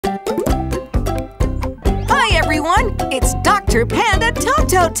everyone! It's Dr. Panda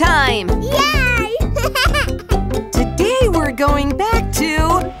Toto time! Yay! Today we're going back to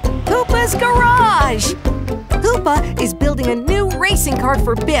Hoopa's garage! Hoopa is building a new racing car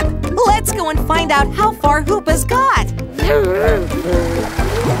for Bip. Let's go and find out how far Hoopa's got! Hiya,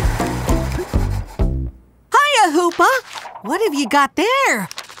 Hoopa! What have you got there?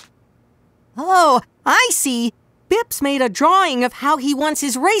 Oh, I see! Bip's made a drawing of how he wants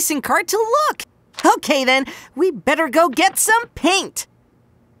his racing car to look! Okay then, we better go get some paint!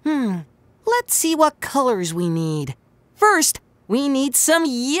 Let's see what colors we need. First, we need some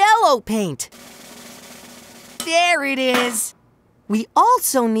yellow paint. There it is! We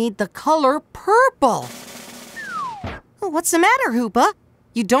also need the color purple. What's the matter, Hoopa?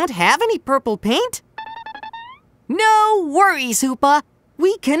 You don't have any purple paint? No worries, Hoopa.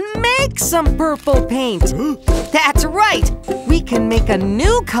 We can make some purple paint. That's right! We can make a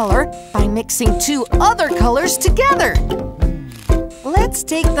new color by mixing two other colors together. Let's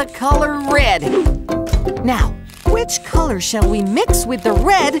take the color red. Now, which color shall we mix with the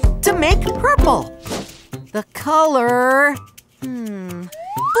red to make purple? The color...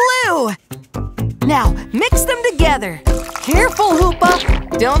 blue! Now, mix them together. Careful,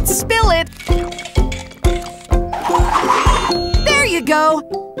 Hoopa! Don't spill it! There you go!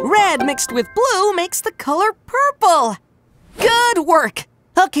 Red mixed with blue makes the color purple. Good work!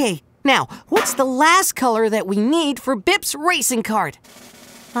 Okay, now, what's the last color that we need for Bip's racing cart?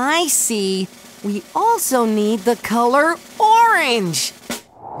 I see. We also need the color orange.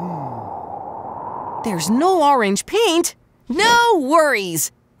 There's no orange paint. No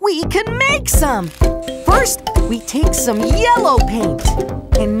worries. We can make some. First, we take some yellow paint.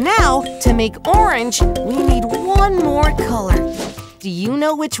 And now, to make orange, we need one more color. Do you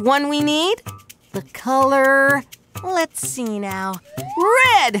know which one we need? The color... let's see now.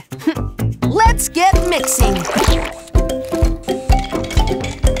 Red! Let's get mixing.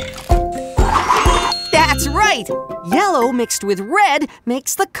 That's right! Yellow mixed with red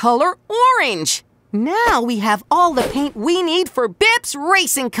makes the color orange. Now we have all the paint we need for Bip's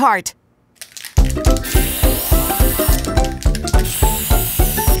racing cart.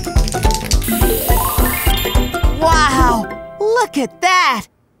 Wow! Look at that!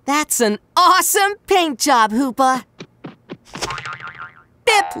 That's an awesome paint job, Hoopa!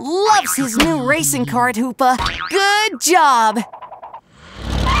 Bip loves his new racing cart, Hoopa! Good job!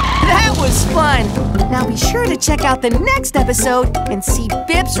 That was fun! Now be sure to check out the next episode and see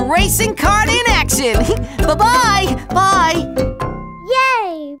Bip's racing cart in action! Bye-bye! Bye!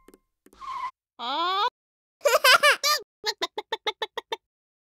 Yay!